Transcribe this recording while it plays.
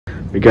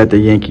We got the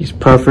Yankees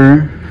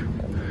puffer,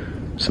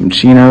 some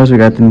chinos. We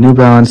got the New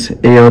Balance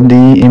ALD,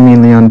 Amy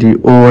Leon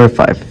Dior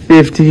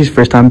 550s.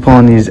 First time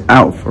pulling these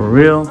out for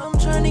real. I'm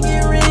trying to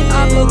get rich.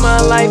 I put my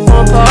life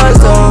on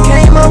pause though.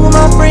 Came up with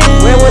my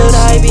friends. Where would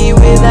I be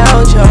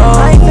without y'all?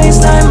 I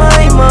FaceTime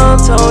my mom,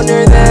 told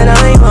her that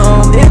I'm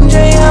home.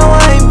 MJ, how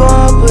I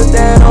ball, put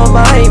that on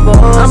Bible.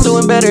 I'm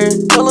doing better.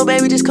 Hello,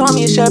 baby, just call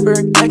me a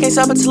shepherd. I can't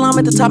stop until I'm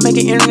at the top,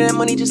 making internet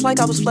money just like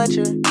I was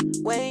Fletcher.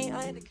 Wait,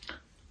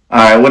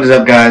 Alright, what is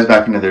up, guys?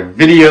 Back with another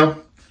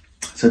video.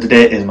 So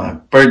today is my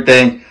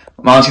birthday.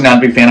 I'm honestly not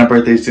a big fan of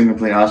birthdays, to be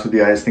completely honest with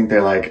you. I just think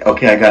they're like,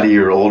 okay, I got a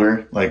year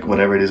older. Like,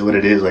 whatever it is, what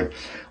it is. Like,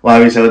 why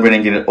are we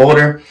celebrating getting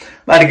older?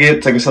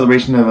 It's like a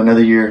celebration of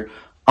another year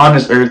on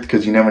this earth,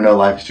 because you never know,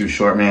 life is too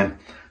short, man.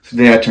 So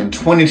today I turned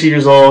 22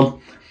 years old.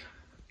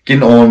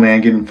 Getting old, man.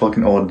 Getting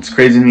fucking old. It's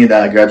crazy to me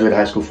that I graduated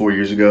high school 4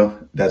 years ago.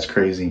 That's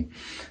crazy.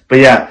 But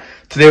yeah,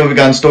 today we've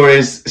got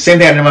stories. Same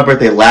thing I did on my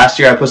birthday last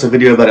year. I posted a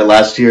video about it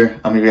last year.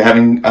 If you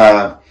haven't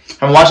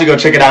watched it, go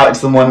check it out.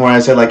 It's the one where I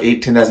said like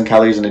 10,000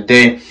 calories in a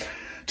day.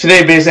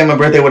 Today, basically on my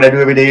birthday, what I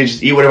do every day is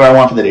just eat whatever I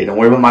want for the day. Don't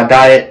worry about my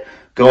diet.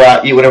 Go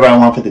out, eat whatever I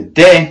want for the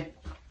day.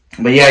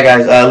 But yeah,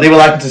 guys, leave a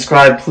like and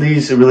subscribe,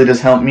 please. It really does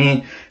help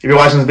me. If you're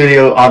watching this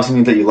video, obviously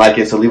means that you like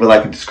it, so leave a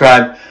like and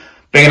subscribe.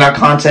 Bringing out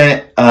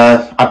content.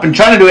 I've been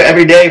trying to do it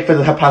every day for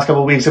the past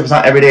couple of weeks. If it's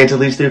not every day, it's at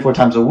least 3 or 4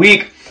 times a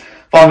week.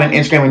 Follow me on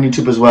Instagram and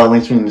YouTube as well.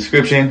 Links in the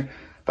description.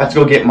 About to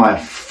go get my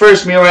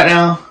first meal right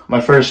now. My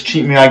first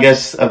cheat meal, I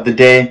guess, of the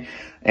day.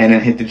 And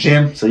then hit the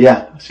gym. So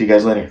yeah, see you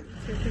guys later.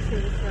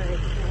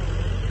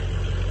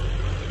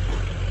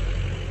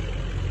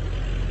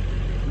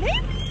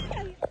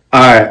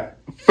 Alright.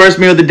 First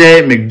meal of the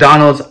day,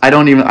 McDonald's. I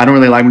don't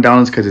really like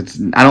McDonald's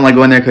because I don't like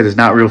going there because it's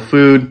not real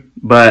food.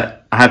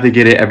 But I have to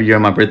get it every year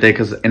on my birthday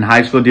because in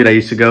high school, dude, I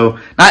used to go,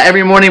 not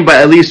every morning, but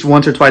at least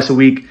once or twice a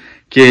week,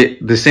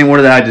 get the same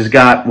order that I just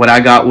got. What I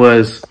got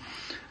was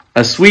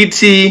a sweet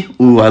tea.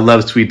 Ooh, I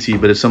love sweet tea,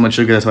 but it's so much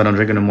sugar, that's why I don't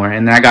drink it anymore.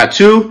 And then I got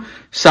 2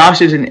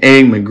 sausage and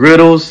egg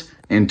McGriddles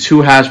and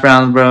 2 hash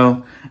browns,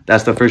 bro.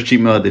 That's the first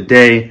cheat meal of the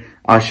day.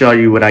 I'll show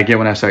you what I get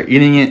when I start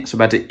eating it. So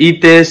about to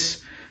eat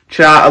this,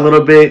 chill out a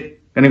little bit.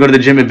 Gonna go to the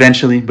gym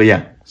eventually, but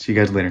yeah, see you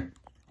guys later.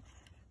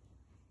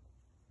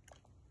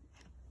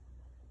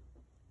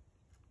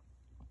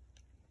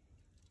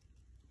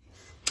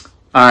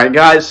 Alright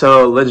guys,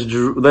 so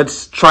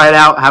let's try it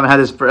out. Haven't had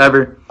this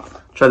forever.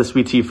 Try the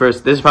sweet tea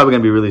first. This is probably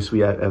gonna be really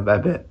sweet, I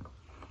bet.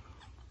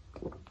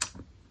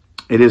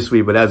 It is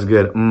sweet, but that's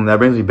good. That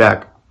brings me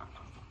back.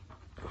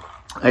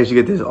 I used to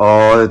get this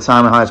all the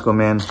time in high school,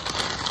 man.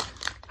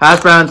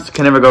 Hash browns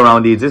can never go wrong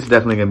with these. This is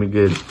definitely gonna be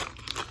good.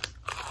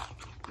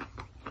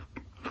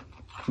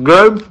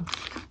 Good,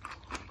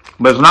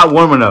 but it's not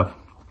warm enough.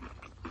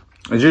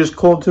 Is yours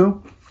cold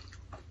too?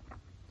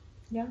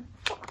 Yeah.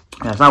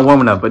 Yeah, it's not warm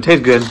enough, but it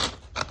tastes good.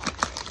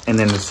 And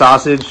then the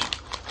sausage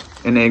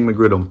and the egg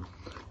McGriddle.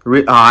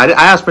 I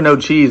asked for no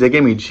cheese. They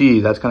gave me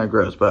cheese. That's kind of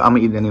gross, but I'm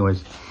going to eat it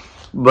anyways.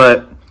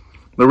 But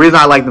the reason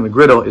I like the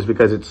McGriddle is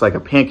because it's like a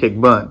pancake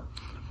bun.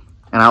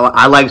 And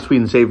I like sweet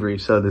and savory.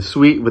 So the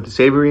sweet with the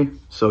savory,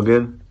 so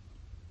good.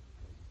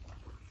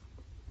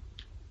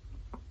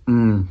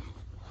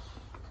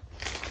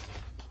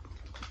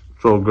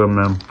 So good,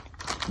 man.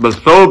 But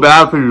so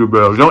bad for you,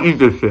 bro. Don't eat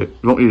this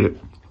shit. Don't eat it.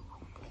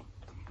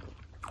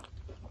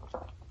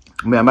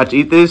 Man, I'm about to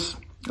eat this.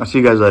 I'll see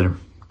you guys later.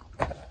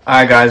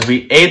 Alright guys,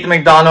 we ate the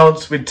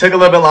McDonald's. We took a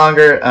little bit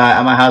longer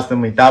at my house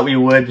than we thought we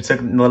would. We took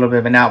a little bit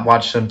of a nap,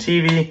 watched some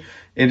TV.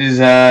 It is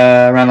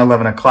around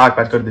 11 o'clock,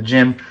 about to go to the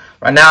gym.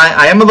 Right now,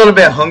 I am a little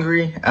bit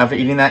hungry after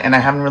eating that, and I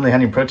haven't really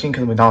had any protein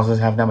because McDonald's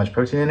doesn't have that much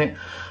protein in it.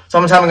 So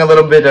I'm just having a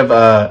little bit of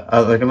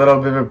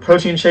a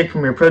protein shake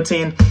from your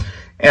protein.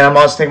 And I'm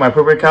also taking my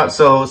pre-workout.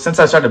 So since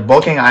I started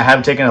bulking, I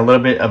have taken a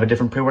little bit of a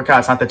different pre-workout.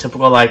 It's not the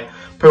typical like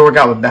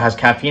pre-workout that has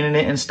caffeine in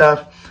it and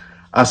stuff.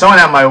 Someone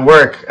at my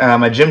work,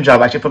 my gym job,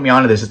 actually put me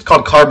onto this. It's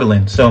called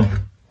Carbolin. So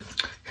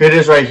here it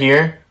is right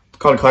here. It's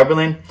called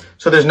Carbolin.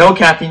 So there's no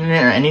caffeine in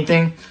it or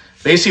anything.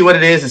 Basically what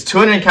it is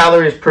 200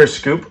 calories per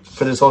scoop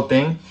for this whole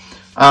thing.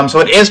 So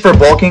it is for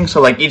bulking. So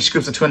like each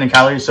scoop's 200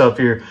 calories. So if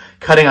you're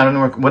cutting, I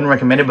wouldn't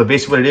recommend it. But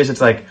basically what it is,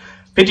 it's like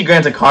 50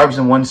 grams of carbs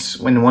in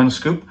one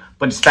scoop.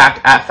 But it's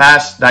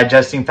fast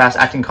digesting, fast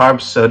acting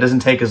carbs. So it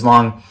doesn't take as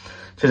long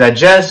to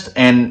digest.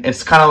 And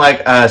it's kind of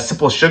like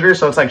simple sugar.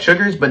 So it's like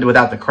sugars, but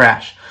without the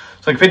crash.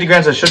 So like 50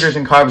 grams of sugars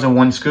and carbs in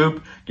one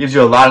scoop gives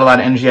you a lot of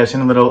energy. I've seen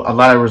a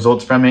lot of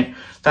results from it.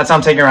 That's what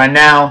I'm taking right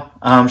now.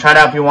 Try it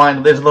out if you want.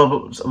 It is a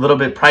little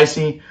bit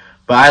pricey,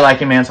 but I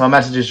like it, man. So I'm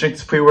about to just drink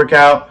this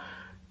pre-workout,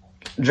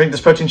 drink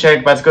this protein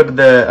shake. About to go to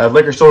the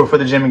liquor store before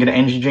the gym and get an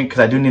energy drink because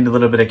I do need a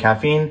little bit of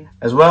caffeine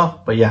as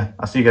well. But yeah,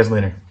 I'll see you guys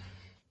later.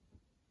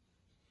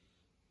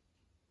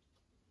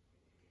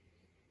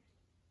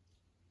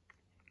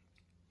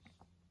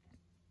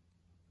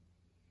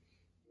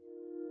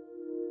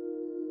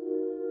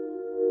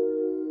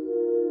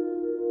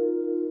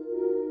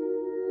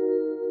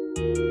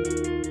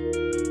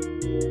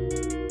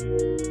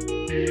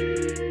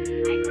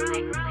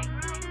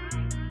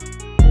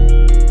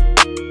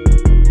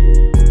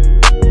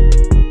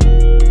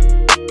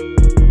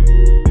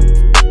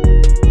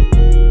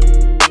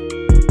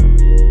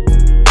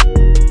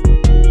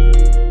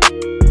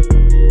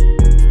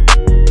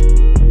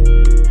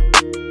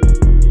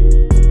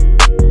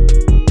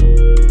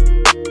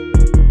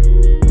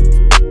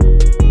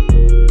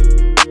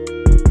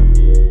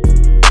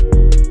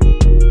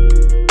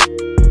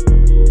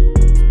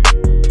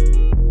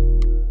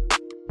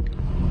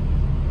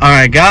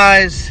 right,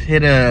 guys,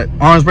 hit a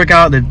arms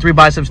workout, did 3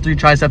 biceps, 3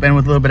 tricep, and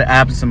with a little bit of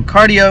abs and some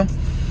cardio.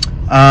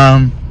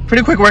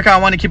 Pretty quick workout.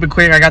 I want to keep it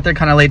quick. I got there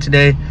kind of late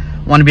today.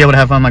 Want to be able to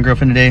have fun with my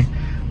girlfriend today.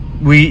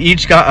 We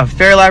each got a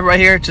Fairlife right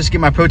here just to get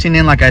my protein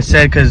in, like I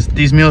said, because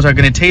these meals are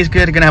going to taste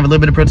good. They're going to have a little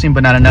bit of protein,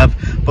 but not enough.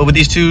 But with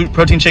these 2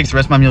 protein shakes, the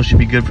rest of my meals should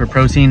be good for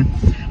protein.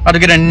 About to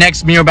get our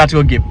next meal. About to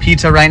go get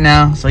pizza right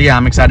now. So yeah,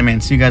 I'm excited,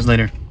 man. See you guys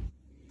later.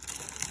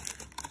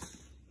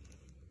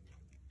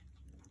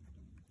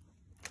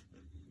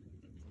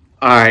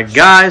 All right,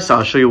 guys, so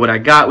I'll show you what I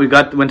got.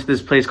 Went to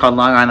this place called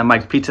Long Island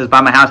Mike's Pizza. It's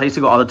by my house. I used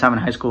to go all the time in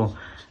high school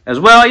as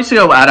well. I used to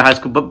go out of high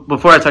school, but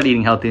before I started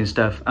eating healthy and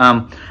stuff.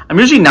 I'm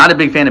usually not a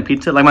big fan of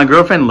pizza. Like, my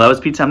girlfriend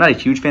loves pizza. I'm not a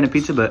huge fan of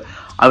pizza, but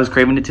I was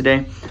craving it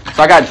today.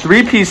 So I got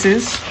 3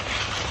 pieces.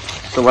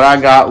 So what I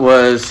got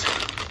was,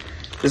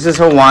 this is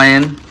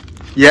Hawaiian.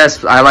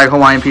 Yes, I like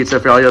Hawaiian pizza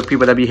for all those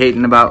people that be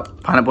hating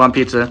about pineapple on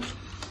pizza.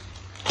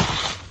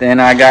 Then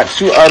I got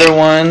 2 other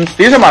ones.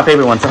 These are my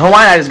favorite ones. The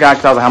Hawaiian I just got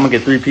because I was like, I'm going to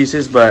get 3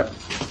 pieces. But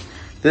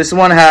this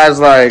one has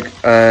like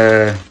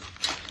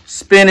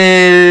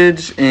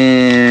spinach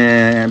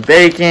and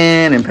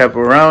bacon and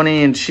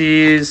pepperoni and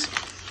cheese.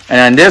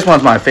 And this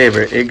one's my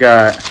favorite. It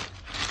got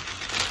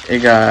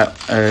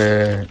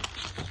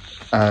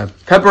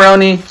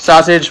pepperoni,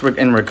 sausage,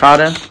 and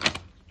ricotta.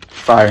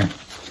 Fire.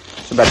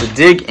 So about to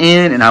dig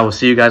in, and I will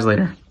see you guys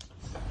later.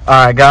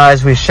 All right,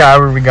 guys, we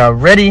showered. We got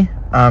ready.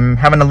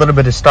 Having a little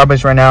bit of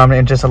Starbucks right now.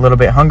 I'm just a little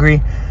bit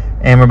hungry,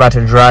 and we're about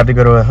to drive to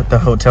go to the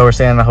hotel. We're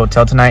staying in the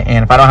hotel tonight,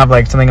 and if I don't have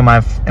like something in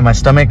my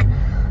stomach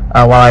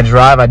while I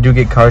drive, I do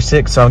get car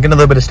sick. So I'm getting a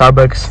little bit of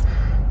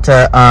Starbucks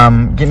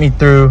to get me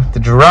through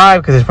the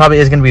drive, because there probably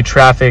is going to be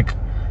traffic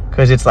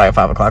because it's like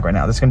 5 o'clock right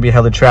now. There's going to be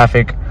hella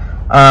traffic.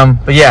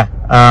 But yeah,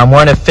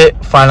 we're in a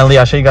fit finally.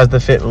 I'll show you guys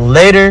the fit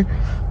later.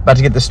 About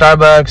to get the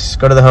Starbucks,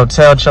 go to the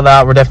hotel, chill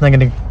out. We're definitely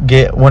going to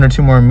get 1 or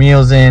 2 more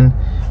meals in.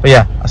 But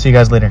yeah, I'll see you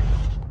guys later.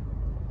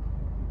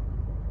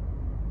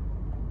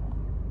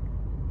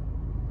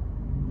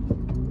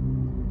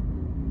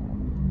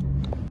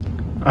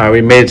 All right,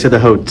 we made it to the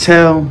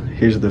hotel.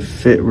 Here's the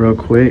fit real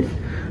quick.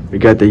 We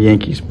got the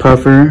Yankees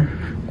puffer,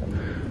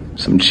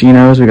 some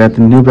chinos. We got the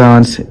New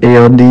Balance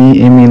ALD,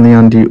 Amy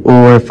Leon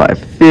Dior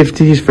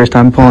 550s. First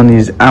time pulling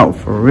these out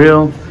for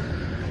real.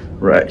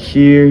 Right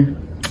here.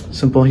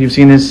 Simple. You've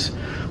seen this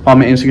on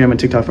my Instagram and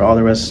TikTok for all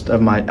the rest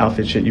of my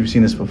outfit shit. You've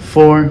seen this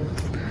before.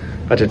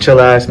 About to chill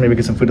out, maybe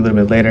get some food a little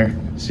bit later.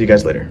 See you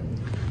guys later.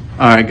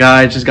 All right,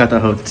 guys, just got the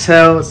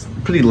hotel. It's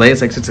pretty late.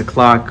 It's like 6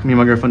 o'clock. Me and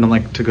my girlfriend don't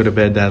like to go to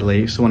bed that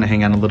late, so want to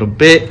hang out a little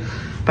bit.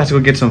 About to go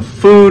get some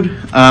food.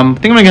 I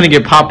think I'm gonna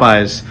get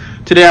Popeyes.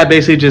 Today I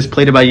basically just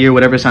played it by ear,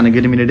 whatever sounded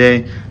good to me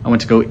today. I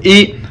went to go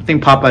eat. I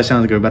think Popeyes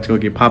sounds good. We're about to go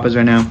get Popeyes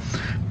right now.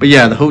 But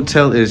yeah, the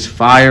hotel is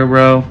fire,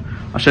 bro.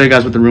 I'll show you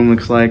guys what the room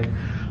looks like.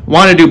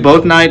 Want to do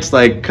both nights,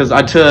 like, because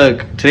I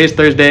took, today's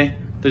Thursday.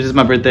 Thursday's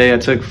my birthday. I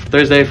took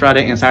Thursday,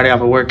 Friday, and Saturday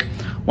off of work.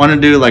 Want to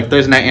do like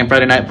Thursday night and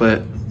Friday night,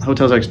 but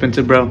hotels are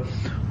expensive, bro.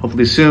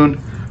 Hopefully soon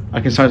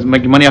I can start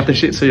making money off this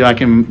shit so I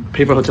can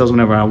pay for hotels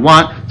whenever I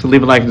want. So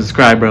leave a like and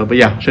subscribe, bro. But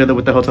yeah, show you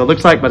what the hotel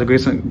looks like. About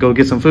to go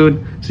get some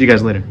food. See you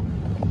guys later.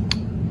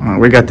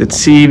 We got the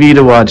TV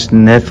to watch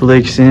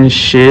Netflix and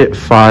shit.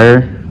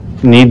 Fire.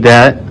 Need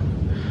that.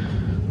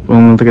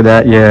 Boom, look at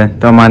that. Yeah,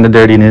 don't mind the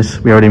dirtiness.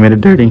 We already made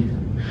it dirty.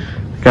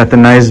 Got the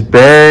nice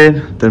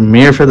bed, the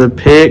mirror for the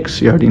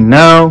pics, you already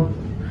know.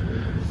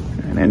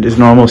 And then just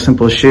normal,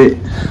 simple shit.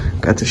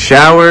 Got the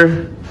shower,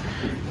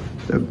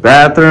 the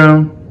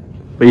bathroom.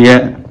 But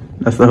yeah,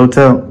 that's the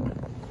hotel.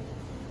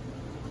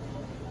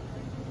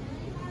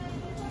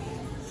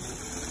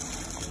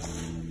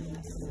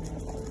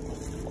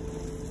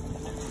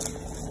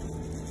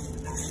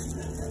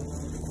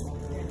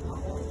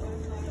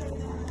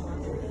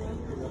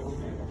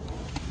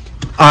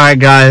 All right,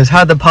 guys,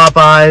 had the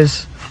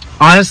Popeyes.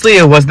 Honestly,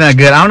 it wasn't that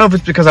good. I don't know if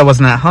it's because I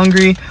wasn't that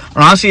hungry,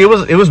 or honestly, it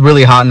was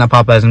really hot in that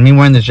Popeyes. And me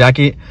wearing this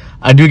jacket,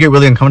 I do get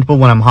really uncomfortable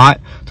when I'm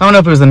hot. So I don't know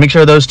if it was the mixture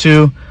of those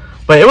two,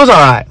 but it was all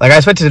right. Like, I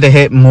expected it to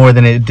hit more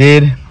than it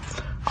did.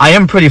 I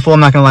am pretty full,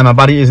 I'm not gonna lie. My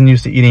body isn't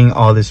used to eating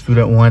all this food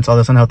at once, all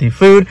this unhealthy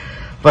food.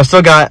 But I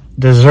still got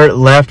dessert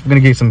left. We're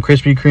gonna get some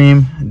Krispy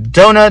Kreme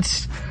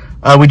donuts.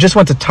 We just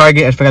went to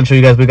Target. I forgot to show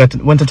you guys.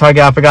 Went to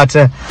Target. I forgot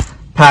to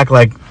pack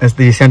like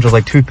the essentials,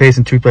 like toothpaste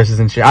and toothbrushes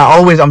and shit.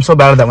 I'm so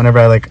bad at that whenever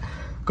I like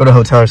go to a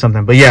hotel or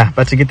something. But yeah,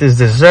 about to get this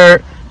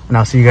dessert, and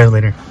I'll see you guys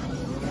later.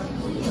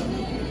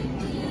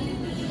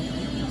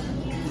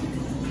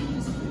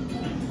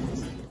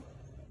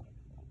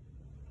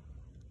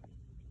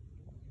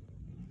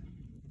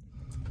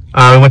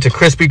 We went to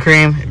Krispy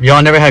Kreme. If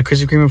y'all never had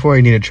Krispy Kreme before,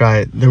 you need to try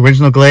it. The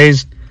original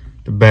glazed,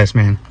 the best,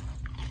 man.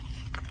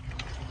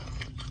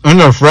 And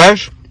they're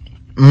fresh.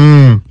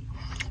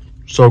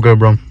 So good,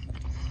 bro.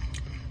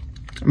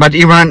 I'm about to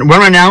eat run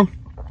right now,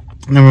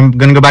 and then we're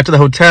gonna go back to the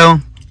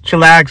hotel,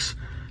 chillax,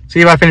 see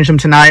if I finish them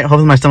tonight.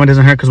 Hopefully my stomach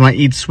doesn't hurt, because when I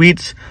eat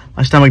sweets,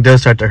 my stomach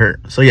does start to hurt.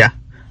 So yeah,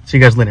 see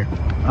you guys later.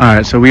 All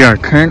right, so we are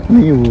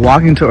currently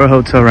walking to our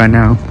hotel right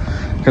now,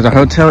 because our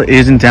hotel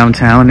is in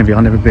downtown. If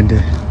y'all never been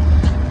to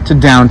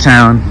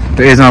downtown,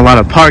 there isn't a lot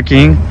of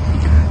parking.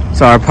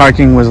 So our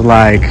parking was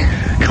like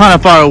kind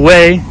of far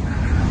away,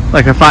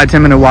 like a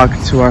 5-10 minute walk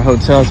to our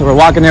hotel. So we're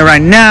walking there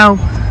right now.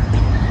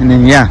 And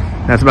then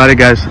yeah, that's about it,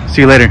 guys.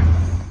 See you later.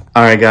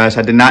 All right, guys,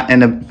 I did not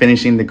end up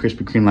finishing the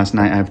Krispy Kreme last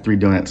night. I have 3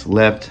 donuts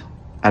left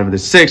out of the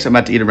 6. I'm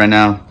about to eat it right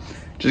now.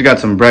 Just got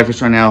some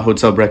breakfast right now,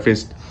 hotel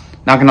breakfast.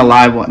 Not gonna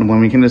lie, when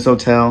we came to this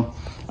hotel,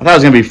 I thought it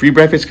was gonna be free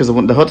breakfast because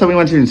the hotel we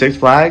went to in Six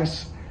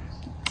Flags,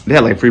 they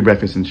had like free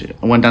breakfast and shit.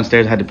 I went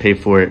downstairs, I had to pay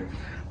for it.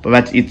 But I'm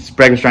about to eat this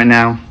breakfast right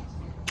now.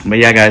 But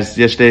yeah, guys,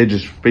 yesterday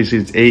just basically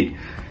it's 8.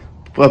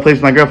 Well, I played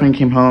with my girlfriend,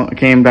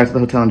 came back to the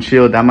hotel and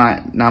chilled. That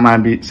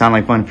might sound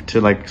like fun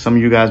to like some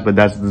of you guys, but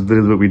that's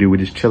literally what we do. We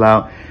just chill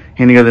out,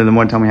 hang together. The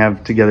more time we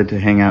have together to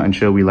hang out and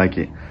chill, we like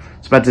it.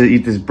 So about to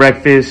eat this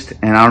breakfast,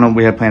 and I don't know what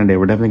we have planned today.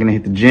 We're definitely gonna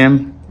hit the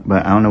gym,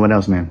 but I don't know what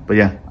else, man. But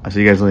yeah, I'll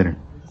see you guys later.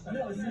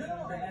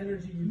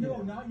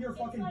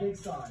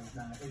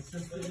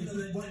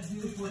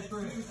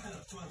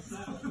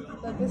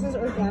 But this is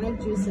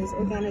organic juices,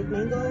 organic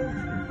mango,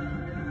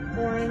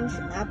 orange,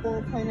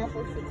 apple,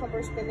 pineapple,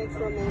 cucumber, spinach,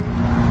 romaine.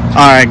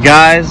 All right,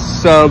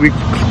 guys, so we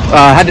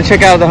had to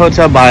check out of the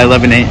hotel by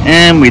 11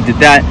 a.m. We did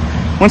that.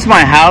 Went to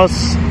my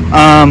house.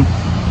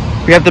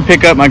 We have to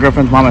pick up my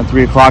girlfriend's mom at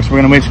 3 o'clock, so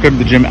we're gonna wait to go to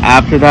the gym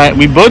after that.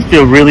 We both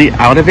feel really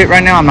out of it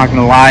right now, I'm not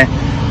gonna lie.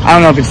 I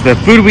don't know if it's the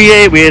food we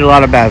ate a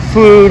lot of bad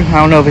food. I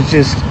don't know if it's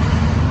just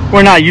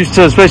we're not used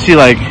to, especially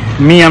like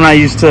me, I'm not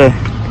used to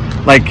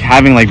like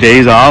having like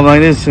days off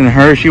like this, and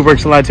her, she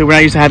works a lot too. We're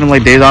not used to having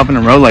like days off in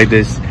a row like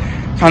this. So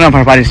I don't know if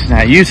our body's just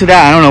not used to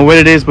that. I don't know what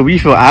it is, but we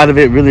feel out of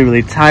it,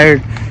 really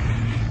tired.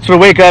 So we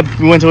wake up,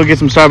 we went to go get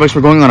some Starbucks.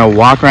 We're going on a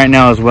walk right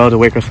now as well to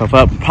wake ourselves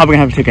up. Probably gonna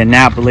have to take a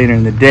nap later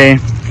in the day.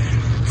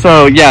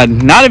 So yeah,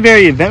 not a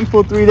very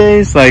eventful 3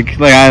 days. Like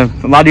a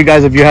lot of you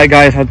guys, if you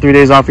guys had 3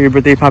 days off for your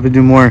birthday, probably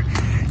do more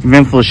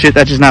eventful shit.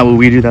 That's just not what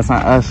we do. That's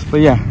not us.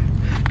 But yeah,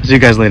 I'll see you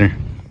guys later.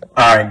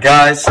 All right,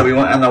 guys. So we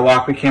went on the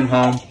walk. We came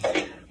home.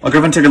 My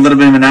girlfriend took a little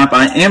bit of a nap.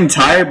 I am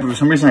tired, but for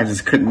some reason I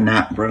just couldn't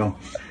nap, bro.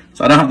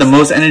 So I don't have the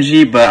most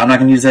energy, but I'm not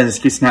gonna use that as an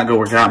excuse to not go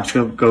work out. I'm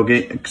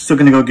still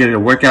gonna go get a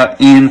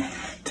workout in.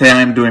 Today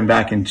I'm doing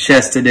back and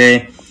chest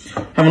today.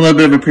 Having a little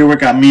bit of a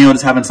pre-workout meal,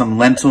 just having some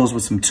lentils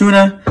with some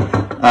tuna.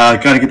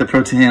 Gotta get the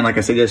protein in, like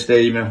I said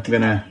yesterday, even if I'm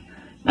gonna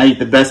not eat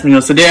the best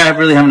meals. Today I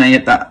really haven't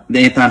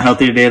ate on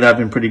healthy today. That I've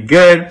been pretty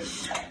good.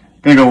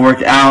 Gonna go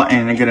work out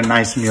and get a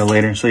nice meal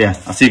later. So yeah,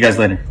 I'll see you guys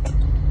later.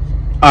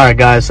 All right,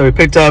 guys, so we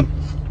picked up,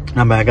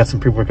 I got some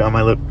pre-workout on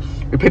my lip.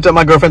 We picked up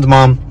my girlfriend's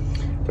mom.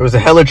 There was a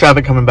hella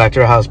traffic coming back to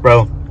her house,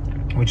 bro.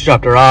 We just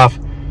dropped her off.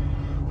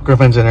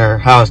 Girlfriend's in her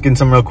house getting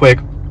some real quick.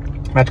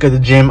 I'm about to go to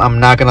the gym. I'm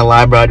not gonna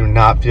lie, bro, I do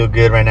not feel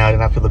good right now. I do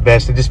not feel the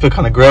best. I just feel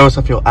kind of gross.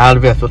 I feel out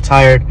of it. I feel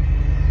tired.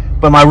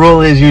 But my rule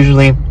is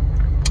usually,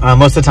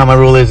 most of the time my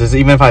rule is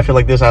even if I feel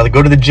like this, I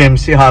go to the gym,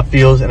 see how it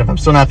feels, and if I'm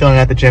still not feeling it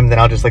at the gym, then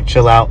I'll just like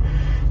chill out.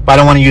 But I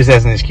don't want to use it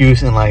as an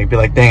excuse and like be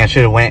like, dang, I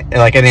should have went. And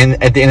like at the end of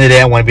the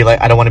day, I don't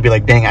want to be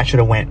like, dang, I should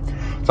have went.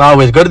 So I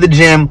always go to the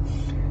gym,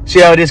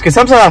 see how it is. Because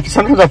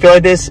sometimes I feel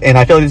like this, and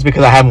I feel like this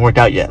because I haven't worked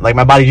out yet. Like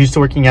my body's used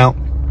to working out,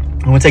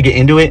 and once I get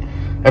into it,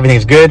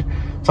 everything's good.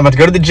 So I'm about to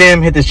go to the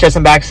gym, hit this chest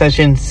and back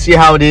session, see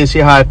how it is, see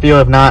how I feel.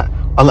 If not,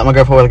 I'll let my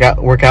girlfriend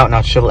work out and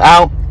I'll chill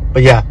out.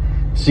 But yeah,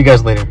 see you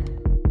guys later.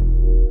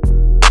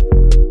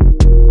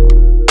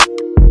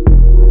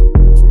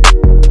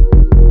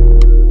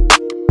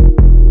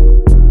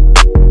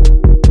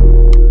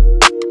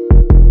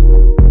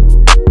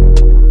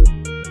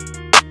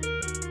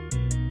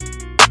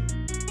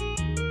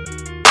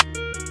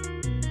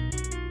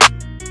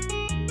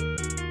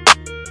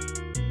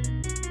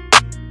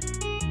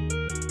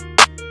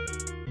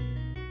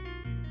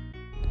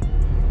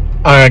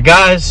 Alright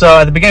guys, so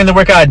at the beginning of the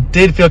workout I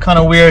did feel kind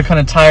of weird, kind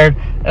of tired.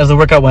 As the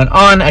workout went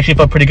on, I actually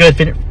felt pretty good,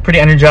 pretty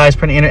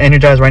energized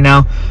right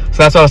now. So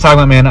that's what I was talking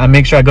about, man. I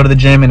make sure I go to the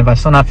gym, and if I'm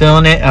still not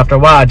feeling it after a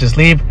while, I just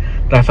leave.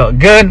 But I felt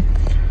good.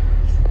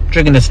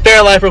 Drinking this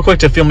Fairlife real quick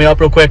to fill me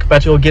up real quick.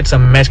 About to go get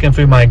some Mexican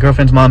food. My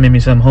girlfriend's mom made me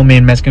some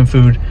homemade Mexican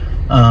food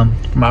for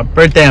my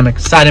birthday. I'm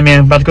excited,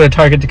 man. About to go to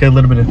Target to get a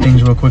little bit of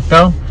things real quick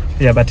though.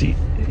 But yeah, about to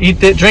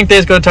drink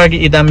this, go to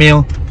Target, eat that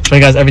meal, show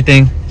you guys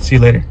everything. See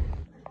you later.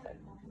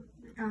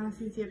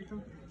 Sí,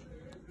 cierto.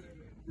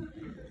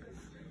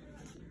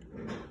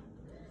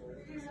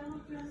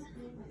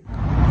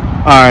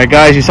 Alright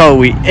guys, you saw what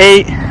we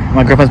ate.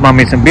 My girlfriend's mom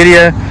made some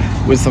birria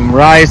with some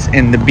rice,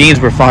 and the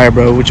beans were fire,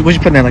 bro. What you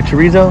put in there, like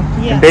chorizo?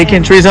 Yeah. And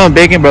bacon? Chorizo and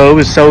bacon, bro. It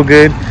was so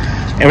good.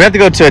 And we have to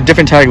go to a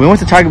different Target. We went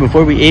to Target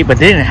before we ate, but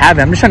they didn't have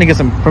it. I'm just trying to get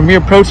some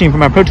Premier Protein for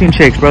my protein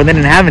shakes, bro. They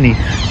didn't have any.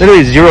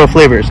 Literally 0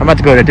 flavors. I'm about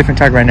to go to a different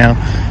Target right now,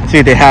 see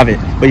if they have it.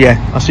 But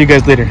yeah, I'll see you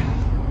guys later.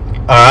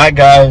 Alright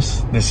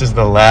guys, this is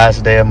the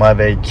last day of my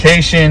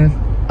vacation.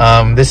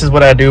 This is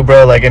what I do,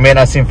 bro. Like, it may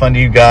not seem fun to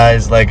you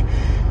guys. Like,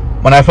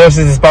 when I post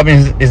this probably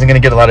isn't gonna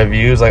get a lot of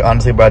views. Like,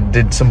 honestly, bro, I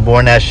did some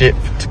boring ass shit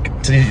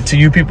to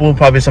you people.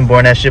 Probably some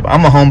boring ass shit.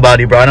 I'm a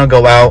homebody, bro. I don't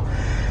go out.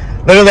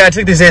 Literally, I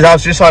took these days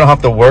off just so I don't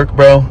have to work,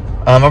 bro.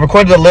 I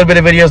recorded a little bit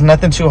of videos,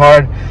 nothing too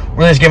hard.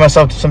 Really just gave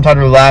myself some time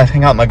to relax,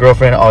 hang out with my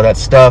girlfriend, all that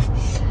stuff.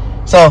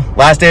 So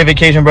last day of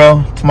vacation,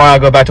 bro. Tomorrow I'll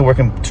go back to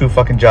working 2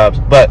 fucking jobs.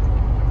 But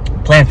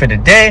plan for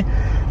today,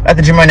 at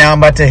the gym right now, I'm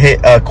about to hit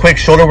a quick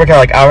shoulder workout,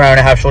 like hour and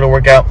a half shoulder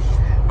workout.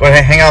 Go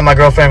ahead, hang out with my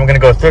girlfriend. We're gonna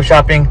go thrift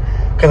shopping,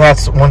 because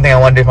that's one thing I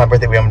want to do for my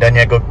birthday. We haven't done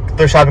yet. Go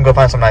thrift shopping, go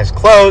find some nice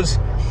clothes,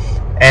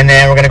 and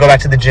then we're gonna go back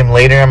to the gym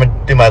later. I'm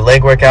gonna do my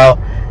leg workout,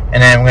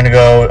 and then we're gonna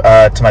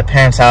go to my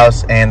parents'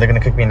 house, and they're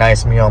gonna cook me a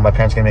nice meal. My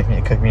parents are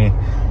gonna cook me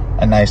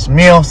a nice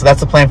meal. So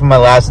that's the plan for my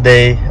last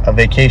day of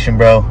vacation,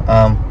 bro.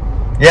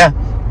 Yeah,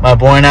 my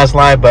boring ass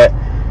life, but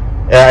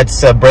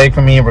it's a break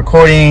for me,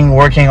 recording,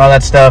 working, all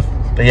that stuff.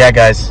 But yeah,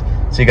 guys,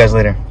 see you guys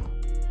later.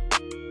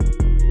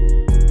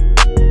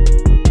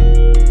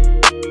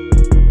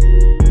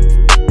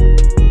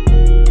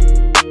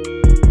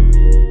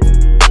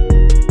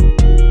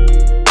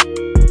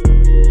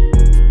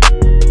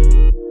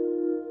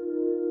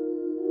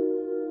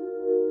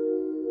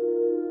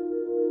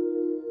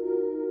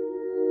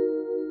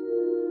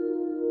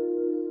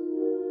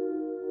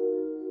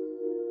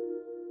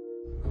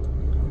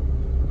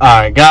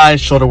 Alright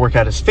guys, shoulder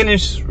workout is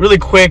finished. Really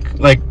quick,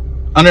 like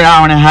under an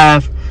hour and a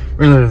half.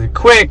 Really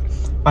quick.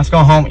 Let's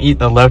go home, eat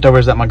the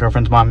leftovers that my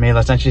girlfriend's mom made.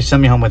 Let's actually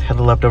send me home with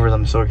hella leftovers.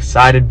 I'm so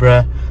excited,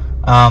 bruh.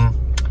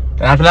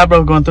 Then after that,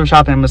 bro, going through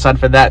shopping. I'm excited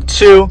for that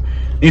too.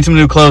 Need some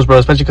new clothes, bro,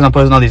 especially because I'm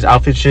posting all these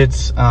outfit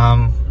shits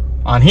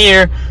on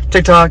here,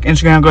 TikTok,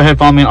 Instagram. Go ahead,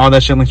 follow me on all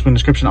that shit, links in the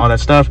description, all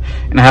that stuff.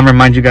 And I haven't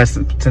reminded you guys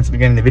since the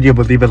beginning of the video,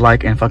 but leave a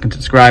like and fucking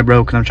subscribe,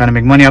 bro, because I'm trying to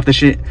make money off this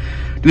shit.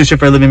 Do this shit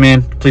for a living,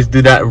 man. Please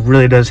do that. It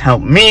really does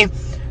help me.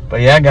 But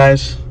yeah,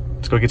 guys,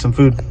 let's go get some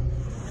food.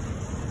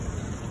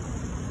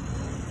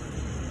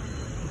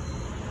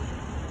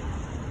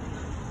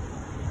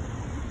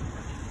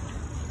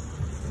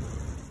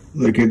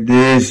 Look at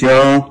this,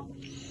 y'all.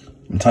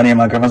 I'm telling you,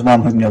 my girlfriend's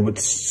mom hooked me up with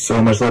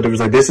so much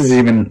leftovers. Like, this is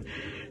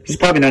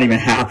probably not even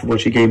half of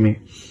what she gave me.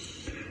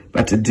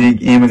 About to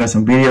dig in. We got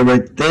some burrito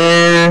right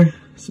there.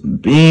 Some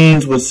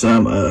beans with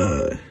some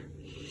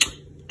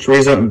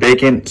chorizo and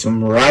bacon.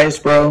 Some rice,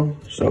 bro.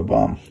 So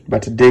bomb.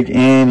 About to dig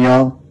in,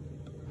 y'all.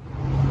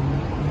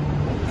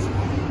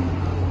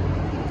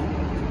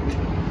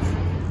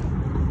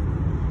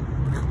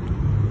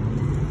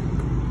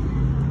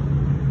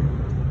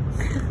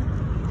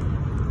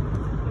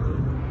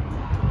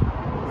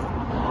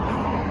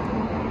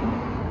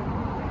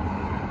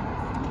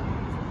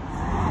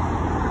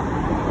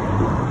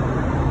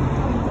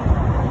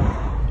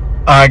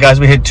 Alright guys,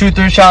 we hit 2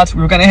 thrift shots.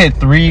 We were gonna hit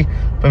 3,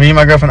 but me and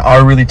my girlfriend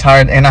are really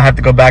tired, and I have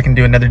to go back and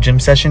do another gym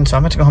session, so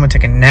I'm gonna go home and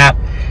take a nap.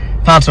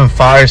 Found some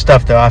fire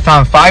stuff though. I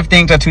found 5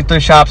 things at 2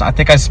 thrift shops. I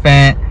think I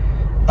spent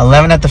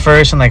 11 at the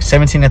first and like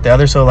 17 at the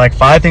other, so like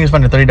 5 things for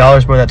under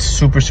 $30, bro. That's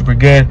super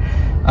good.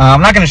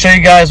 I'm not gonna show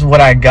you guys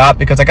what I got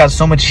because I got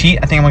so much heat.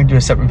 I think I'm gonna do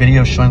a separate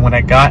video showing what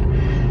I got,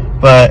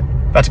 but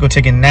about to go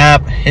take a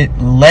nap, hit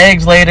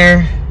legs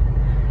later.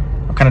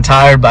 I'm kind of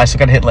tired, but I still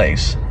gotta hit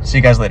legs. See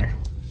you guys later.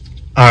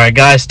 All right,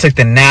 guys, took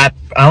the nap.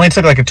 I only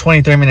took like a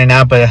 23-minute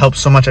nap, but it helped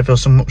so much. I feel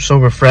so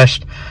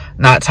refreshed,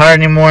 not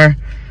tired anymore.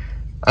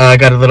 I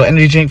got a little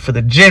energy drink for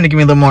the gym to give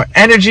me a little more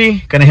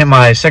energy. Gonna hit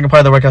my second part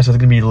of the workout, so it's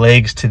gonna be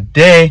legs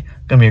today.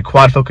 Gonna be a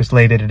quad focused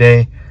leg day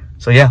today.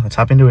 So yeah, let's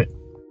hop into it.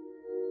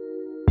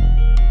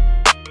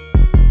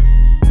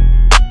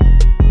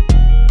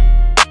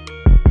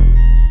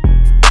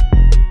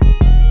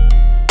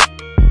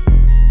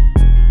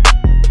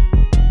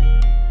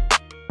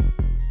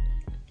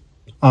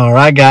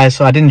 Alright guys,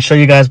 so I didn't show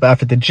you guys, but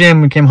after the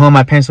gym, we came home.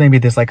 My parents made me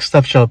this like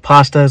stuffed shell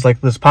pastas,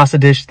 like this pasta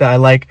dish that I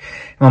like.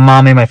 And my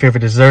mom made my favorite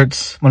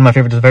desserts. One of my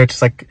favorite desserts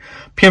is like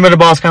peanut butter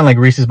balls, kind of like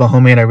Reese's, but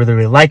homemade. I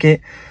really like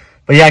it.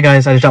 But yeah,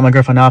 guys, I just dropped my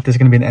girlfriend off. This is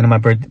going to be the end of my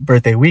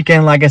birthday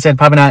weekend. Like I said,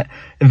 probably not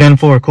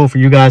eventful or cool for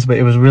you guys, but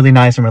it was really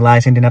nice and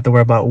relaxing. Didn't have to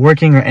worry about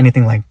working or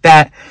anything like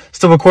that.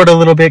 Still record a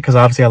little bit because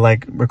obviously I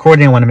like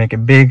recording. I want to make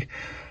it big.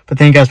 But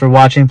thank you guys for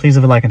watching. Please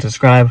leave a like and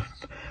subscribe.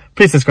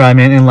 Please subscribe,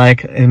 man, and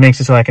like. It makes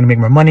it so I can make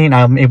more money and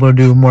I'm able to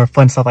do more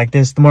fun stuff like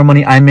this. The more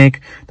money I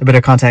make, the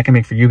better content I can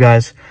make for you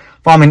guys.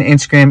 Follow me on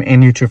Instagram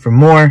and YouTube for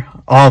more.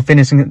 All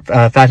fitness and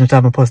fashion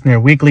stuff I'm posting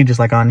there weekly, just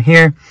like on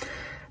here.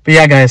 But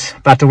yeah, guys,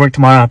 about to work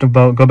tomorrow. I have to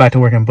go back to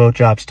work in both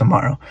jobs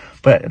tomorrow.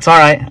 But it's all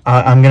right.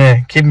 I'm going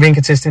to keep being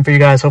consistent for you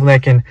guys. Hopefully I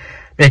can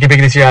make it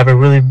big this year. I have a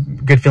really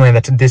good feeling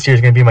that this year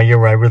is going to be my year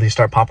where I really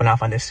start popping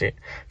off on this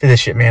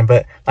shit, man.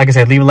 But like I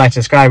said, leave a like,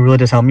 subscribe. It really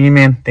does help me,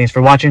 man. Thanks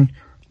for watching.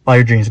 Follow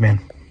your dreams, man.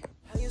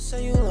 You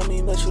say you love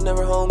me, but you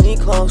never hold me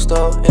close,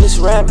 though. In this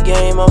rap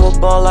game, I'm a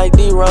ball like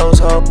D-Rose,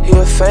 ho. He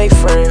a fake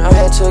friend, I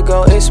had to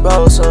go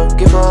expose him.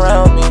 Get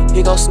around me,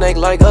 he gon' snake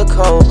like a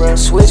cobra.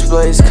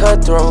 Switchblades,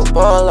 cutthroat,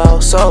 ball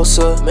out,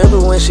 Sosa. Remember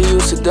when she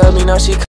used to dub me, now she